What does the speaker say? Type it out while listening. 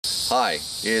Hi,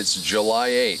 it's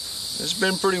July 8th. It's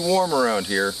been pretty warm around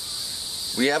here.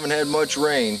 We haven't had much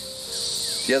rain.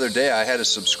 The other day I had a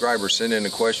subscriber send in a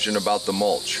question about the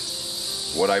mulch.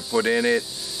 What I put in it,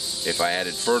 if I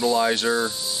added fertilizer,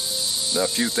 a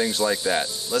few things like that.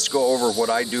 Let's go over what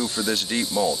I do for this deep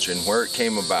mulch and where it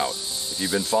came about. If you've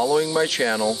been following my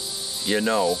channel, you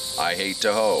know I hate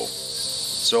to hoe.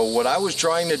 So what I was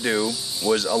trying to do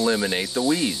was eliminate the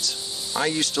weeds. I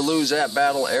used to lose that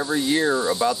battle every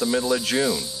year about the middle of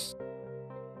June.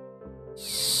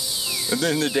 And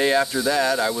then the day after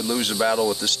that, I would lose a battle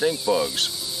with the stink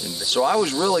bugs. And so I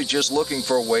was really just looking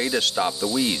for a way to stop the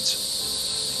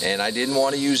weeds. And I didn't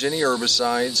want to use any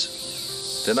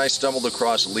herbicides. Then I stumbled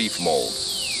across leaf mold.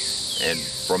 And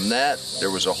from that, there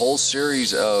was a whole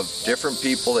series of different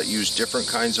people that use different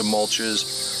kinds of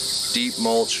mulches, deep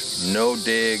mulch, no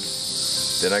dig.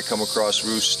 Then I come across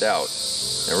Ruth Stout.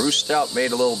 And Ruth Stout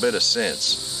made a little bit of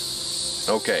sense.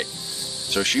 Okay,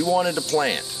 so she wanted to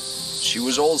plant. She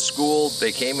was old school.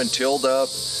 They came and tilled up.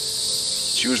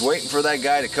 She was waiting for that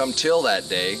guy to come till that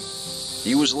day.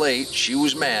 He was late. She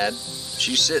was mad.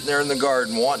 She's sitting there in the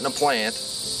garden wanting to plant.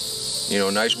 You know,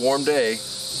 nice warm day.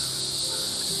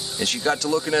 And she got to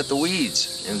looking at the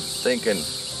weeds and thinking,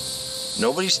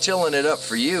 nobody's tilling it up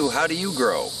for you. How do you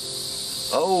grow?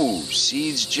 Oh,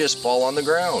 seeds just fall on the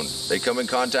ground. They come in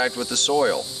contact with the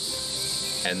soil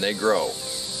and they grow.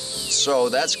 So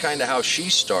that's kind of how she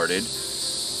started.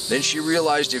 Then she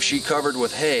realized if she covered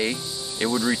with hay, it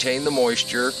would retain the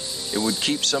moisture. It would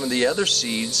keep some of the other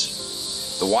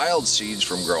seeds, the wild seeds,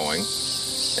 from growing.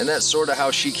 And that's sort of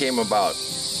how she came about.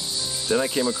 Then I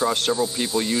came across several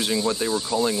people using what they were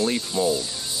calling leaf mold.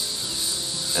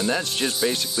 And that's just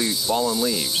basically fallen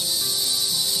leaves.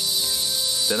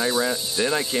 Then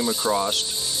I came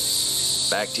across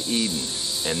Back to Eden,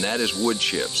 and that is wood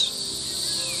chips.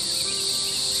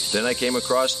 Then I came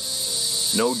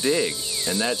across No Dig,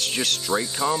 and that's just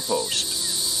straight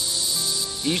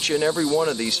compost. Each and every one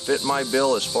of these fit my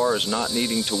bill as far as not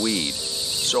needing to weed.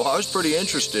 So I was pretty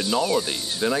interested in all of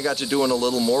these. Then I got to doing a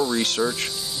little more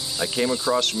research. I came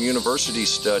across some university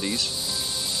studies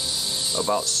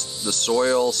about the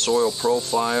soil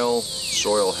profile,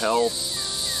 soil health,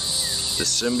 the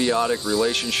symbiotic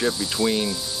relationship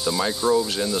between the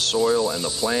microbes in the soil and the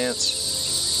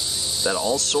plants, that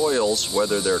all soils,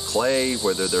 whether they're clay,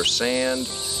 whether they're sand,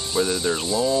 whether they're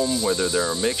loam, whether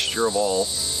they're a mixture of all,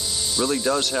 really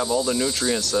does have all the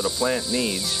nutrients that a plant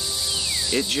needs.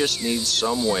 It just needs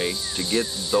some way to get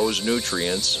those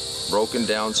nutrients broken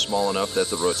down small enough that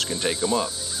the roots can take them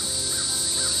up.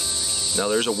 Now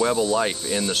there's a web of life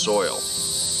in the soil,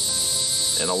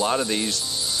 and a lot of these,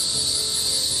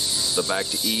 the Back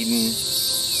to Eden,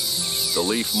 the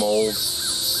leaf mold,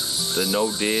 the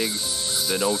no dig,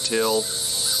 the no till,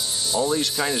 all these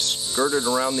kind of skirted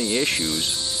around the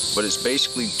issues, but it's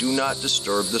basically do not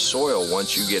disturb the soil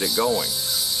once you get it going.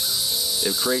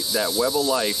 It creates that web of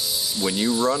life. When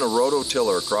you run a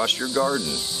rototiller across your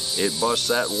garden, it busts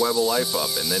that web of life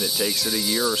up, and then it takes it a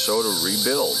year or so to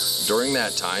rebuild. During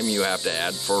that time, you have to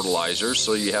add fertilizer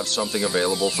so you have something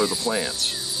available for the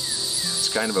plants. It's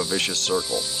kind of a vicious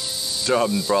circle. So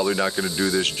I'm probably not going to do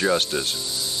this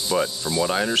justice, but from what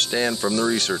I understand from the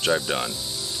research I've done,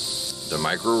 the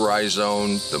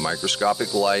mycorrhizome, the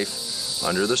microscopic life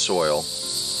under the soil,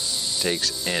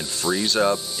 takes and frees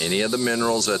up any of the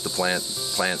minerals that the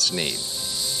plants need.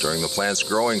 During the plant's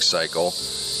growing cycle,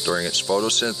 during its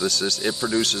photosynthesis, it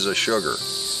produces a sugar.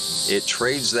 It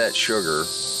trades that sugar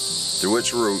through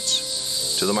its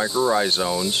roots to the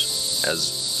mycorrhizomes as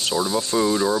sort of a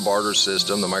food or a barter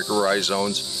system. The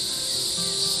mycorrhizomes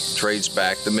trades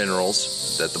back the minerals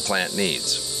that the plant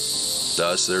needs.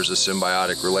 Thus, there's a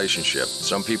symbiotic relationship.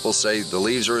 Some people say the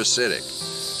leaves are acidic.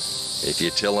 If you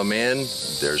till them in,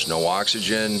 there's no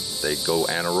oxygen, they go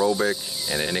anaerobic,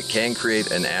 and it can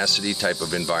create an acidy type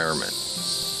of environment.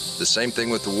 The same thing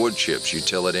with the wood chips. You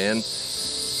till it in,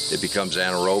 it becomes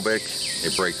anaerobic,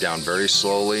 it breaks down very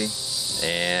slowly,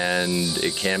 and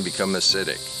it can become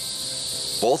acidic.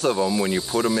 Both of them, when you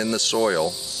put them in the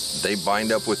soil, they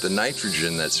bind up with the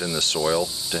nitrogen that's in the soil.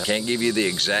 Can't give you the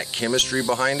exact chemistry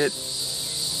behind it.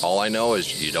 All I know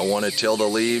is you don't want to till the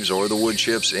leaves or the wood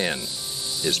chips in.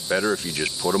 It's better if you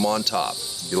just put them on top.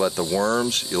 You let the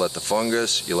worms, you let the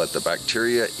fungus, you let the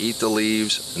bacteria eat the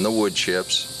leaves and the wood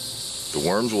chips. The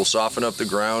worms will soften up the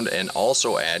ground and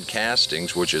also add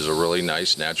castings, which is a really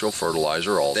nice natural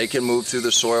fertilizer. They can move through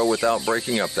the soil without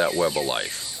breaking up that web of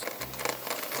life.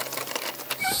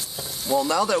 Well,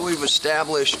 now that we've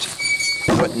established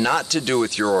what not to do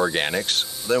with your organics,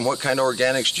 then what kind of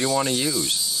organics do you want to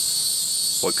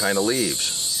use? What kind of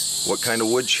leaves? What kind of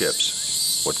wood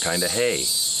chips? What kind of hay?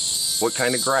 what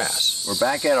kind of grass. We're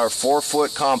back at our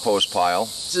 4-foot compost pile.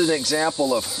 This is an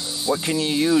example of what can you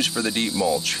use for the deep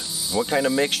mulch, what kind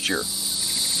of mixture.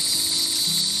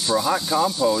 For a hot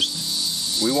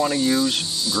compost, we want to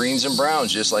use greens and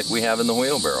browns just like we have in the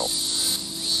wheelbarrow.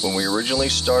 When we originally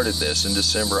started this in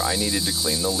December, I needed to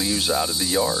clean the leaves out of the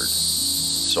yard.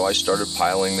 So I started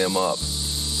piling them up.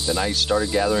 Then I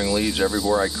started gathering leaves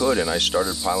everywhere I could and I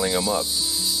started piling them up.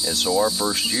 And so our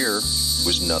first year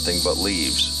was nothing but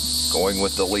leaves, going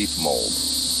with the leaf mold.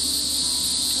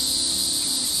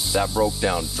 That broke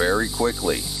down very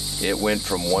quickly. It went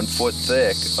from 1 foot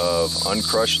thick of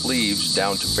uncrushed leaves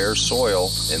down to bare soil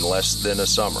in less than a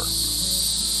summer.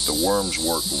 The worms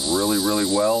worked really, really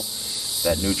well.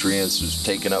 That nutrients was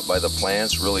taken up by the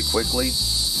plants really quickly.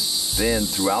 Then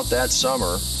throughout that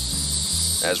summer,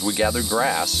 as we gathered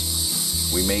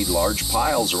grass, we made large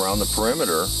piles around the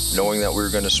perimeter, knowing that we were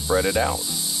going to spread it out.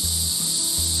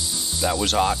 That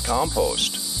was hot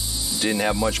compost. Didn't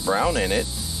have much brown in it,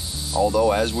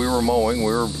 although as we were mowing,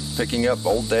 we were picking up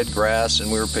old dead grass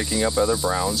and we were picking up other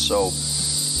browns, so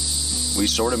we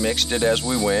sort of mixed it as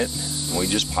we went and we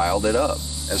just piled it up.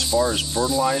 As far as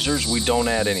fertilizers, we don't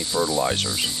add any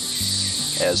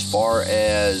fertilizers. As far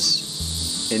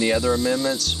as any other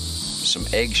amendments, some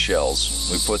eggshells,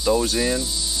 we put those in.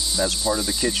 That's part of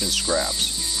the kitchen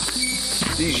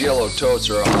scraps. These yellow totes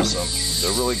are awesome.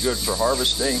 They're really good for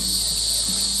harvesting.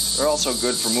 They're also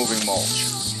good for moving mulch.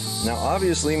 Now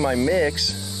obviously my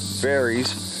mix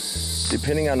varies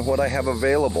depending on what I have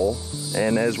available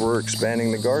and as we're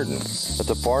expanding the garden. At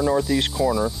the far northeast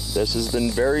corner, this is the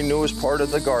very newest part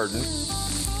of the garden.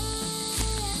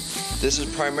 This is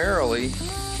primarily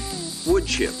wood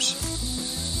chips.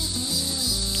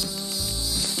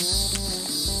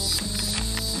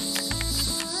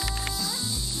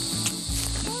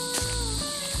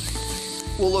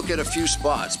 We'll look at a few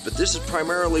spots, but this is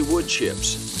primarily wood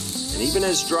chips. And even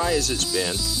as dry as it's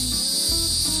been,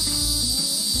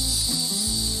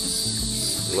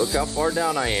 look how far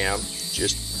down I am,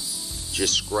 just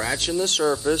scratching the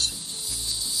surface.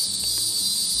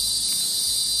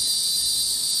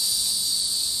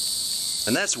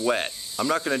 And that's wet. I'm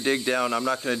not going to dig down, I'm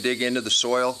not going to dig into the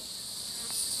soil.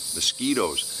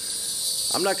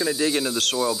 Mosquitoes. I'm not going to dig into the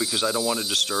soil because I don't want to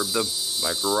disturb the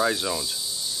mycorrhizomes.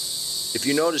 If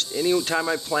you noticed, any time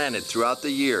I planted throughout the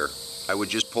year, I would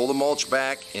just pull the mulch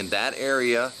back in that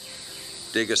area,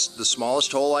 dig the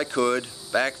smallest hole I could,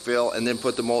 backfill, and then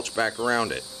put the mulch back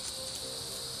around it.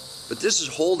 But this is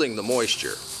holding the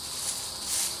moisture.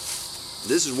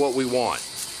 This is what we want.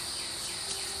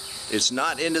 It's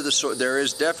not into the soil. There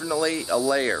is definitely a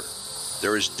layer.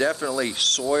 There is definitely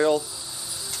soil,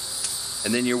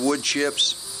 and then your wood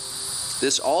chips.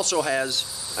 This also has,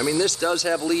 I mean, this does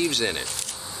have leaves in it,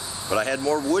 but I had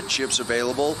more wood chips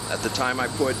available at the time I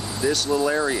put this little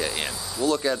area in. We'll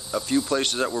look at a few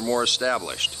places that were more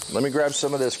established. Let me grab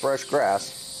some of this fresh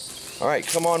grass. All right,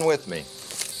 come on with me.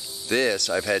 This,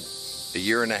 I've had a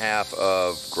year and a half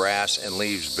of grass and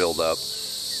leaves build up.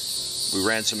 We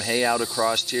ran some hay out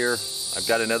across here. I've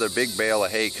got another big bale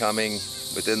of hay coming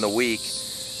within the week,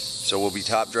 so we'll be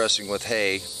top dressing with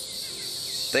hay.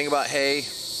 Thing about hay,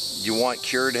 you want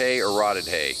cured hay or rotted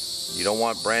hay. You don't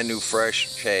want brand new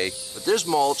fresh hay. But this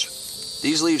mulch,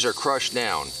 these leaves are crushed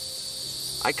down.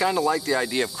 I kind of like the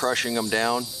idea of crushing them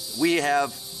down. We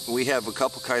have a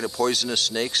couple kind of poisonous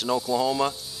snakes in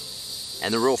Oklahoma,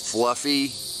 and the real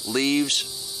fluffy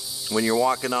leaves, when you're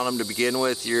walking on them to begin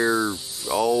with, you're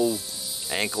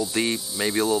ankle deep,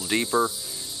 maybe a little deeper.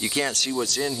 You can't see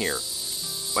what's in here.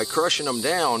 By crushing them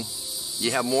down,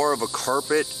 you have more of a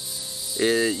carpet.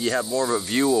 You have more of a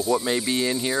view of what may be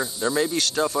in here. There may be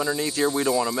stuff underneath here we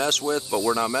don't want to mess with, but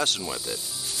we're not messing with it.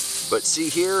 But see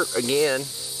here, again,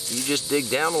 you just dig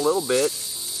down a little bit,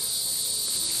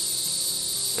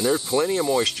 and there's plenty of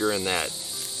moisture in that.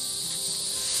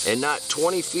 And not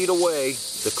 20 feet away,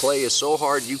 the clay is so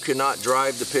hard you cannot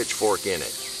drive the pitchfork in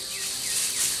it.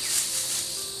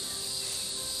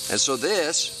 And so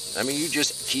this, I mean, you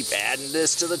just keep adding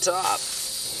this to the top.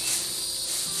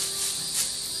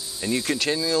 And you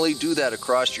continually do that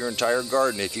across your entire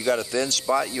garden. If you got a thin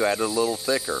spot, you add it a little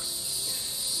thicker.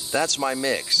 That's my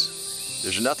mix.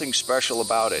 There's nothing special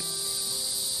about it.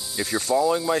 If you're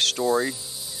following my story,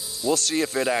 we'll see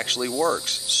if it actually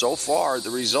works. So far, the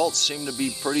results seem to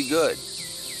be pretty good.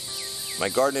 My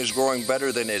garden is growing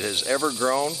better than it has ever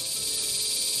grown.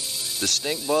 The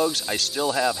stink bugs, I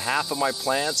still have half of my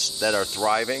plants that are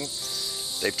thriving.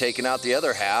 They've taken out the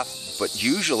other half, but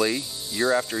usually,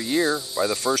 year after year, by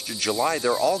the 1st of July,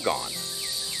 they're all gone.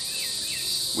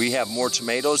 We have more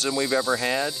tomatoes than we've ever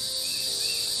had.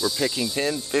 We're picking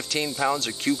 10, 15 pounds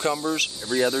of cucumbers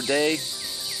every other day.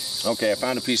 Okay, I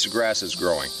found a piece of grass that's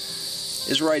growing.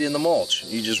 It's right in the mulch.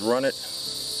 You just run it.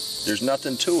 There's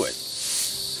nothing to it.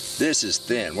 This is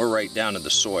thin. We're right down to the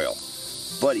soil.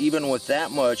 But even with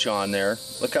that much on there,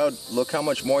 look how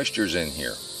much moisture's in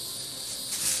here.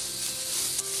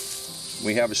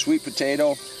 We have a sweet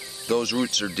potato. Those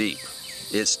roots are deep.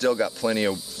 It's still got plenty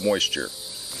of moisture.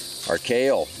 Our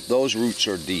kale, those roots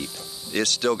are deep. It's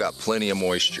still got plenty of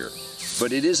moisture.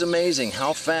 But it is amazing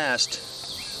how fast,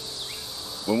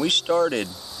 when we started,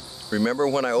 remember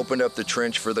when I opened up the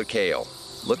trench for the kale?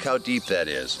 Look how deep that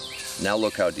is. Now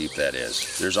look how deep that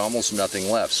is. There's almost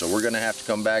nothing left, so we're gonna have to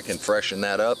come back and freshen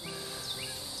that up.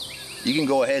 You can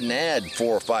go ahead and add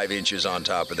 4 or 5 inches on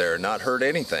top of there and not hurt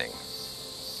anything.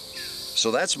 So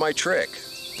that's my trick.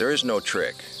 There is no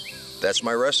trick. That's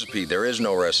my recipe. There is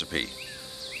no recipe.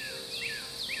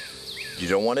 You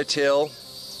don't want to till.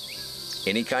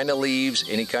 Any kind of leaves,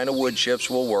 any kind of wood chips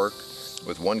will work,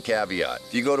 with one caveat.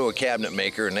 If you go to a cabinet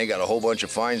maker and they got a whole bunch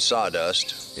of fine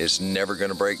sawdust, it's never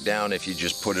going to break down if you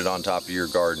just put it on top of your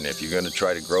garden. If you're going to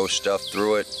try to grow stuff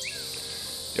through it,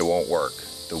 it won't work.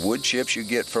 The wood chips you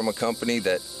get from a company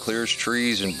that clears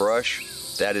trees and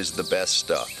brush, that is the best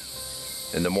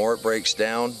stuff. And the more it breaks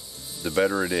down, the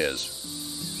better it is.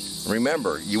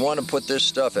 Remember, you want to put this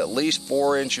stuff at least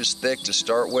 4 inches thick to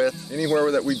start with.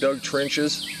 Anywhere that we dug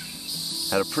trenches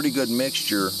had a pretty good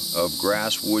mixture of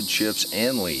grass, wood chips,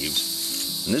 and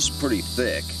leaves. And this is pretty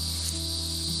thick.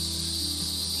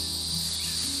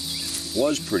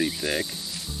 Was pretty thick.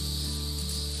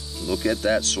 Look at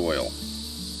that soil.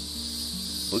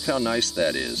 Look how nice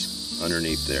that is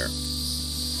underneath there.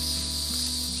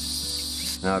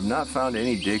 Now, I've not found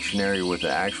any dictionary with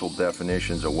the actual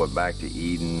definitions of what back to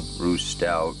Eden, Ruth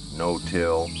Stout,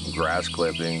 no-till, grass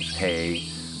clippings, hay,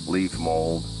 leaf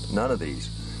mold, none of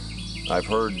these. I've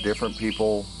heard different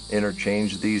people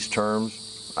interchange these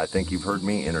terms. I think you've heard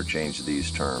me interchange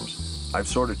these terms. I've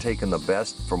sort of taken the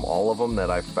best from all of them that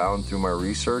I've found through my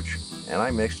research, and I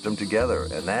mixed them together,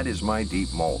 and that is my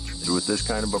deep mulch. So with this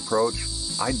kind of approach,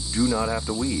 I do not have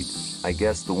to weed. I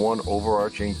guess the one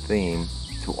overarching theme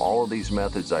to all of these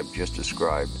methods I've just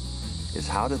described is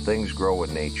how do things grow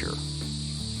in nature?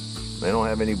 They don't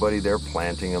have anybody there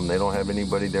planting them. They don't have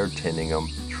anybody there tending them.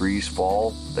 Trees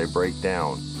fall, they break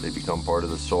down. They become part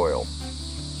of the soil.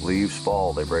 Leaves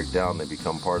fall, they break down, they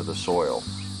become part of the soil.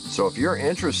 So if you're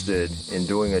interested in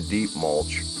doing a deep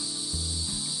mulch,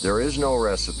 there is no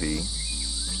recipe.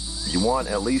 You want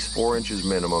at least 4 inches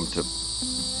minimum to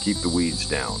keep the weeds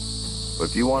down. But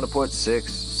if you want to put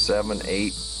 6, 7,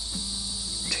 8,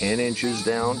 10 inches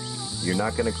down, you're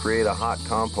not going to create a hot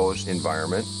compost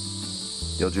environment.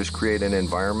 You'll just create an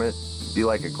environment, be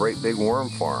like a great big worm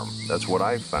farm. That's what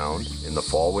I've found. In the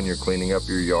fall when you're cleaning up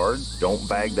your yard, don't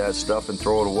bag that stuff and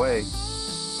throw it away.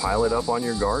 Pile it up on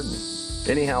your garden.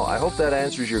 Anyhow, I hope that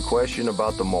answers your question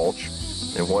about the mulch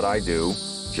and what I do.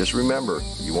 Just remember,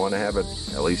 you want to have it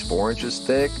at least 4 inches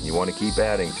thick. You want to keep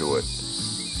adding to it.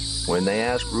 When they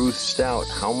asked Ruth Stout,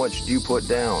 how much do you put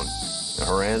down?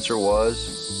 Her answer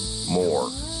was,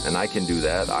 more. And I can do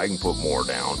that. I can put more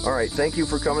down. All right, thank you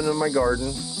for coming to my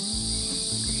garden.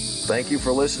 Thank you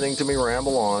for listening to me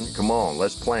ramble on. Come on,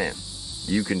 let's plant.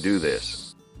 You can do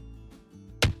this.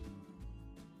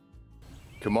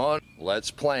 Come on, let's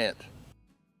plant.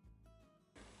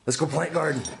 Let's go plant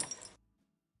garden.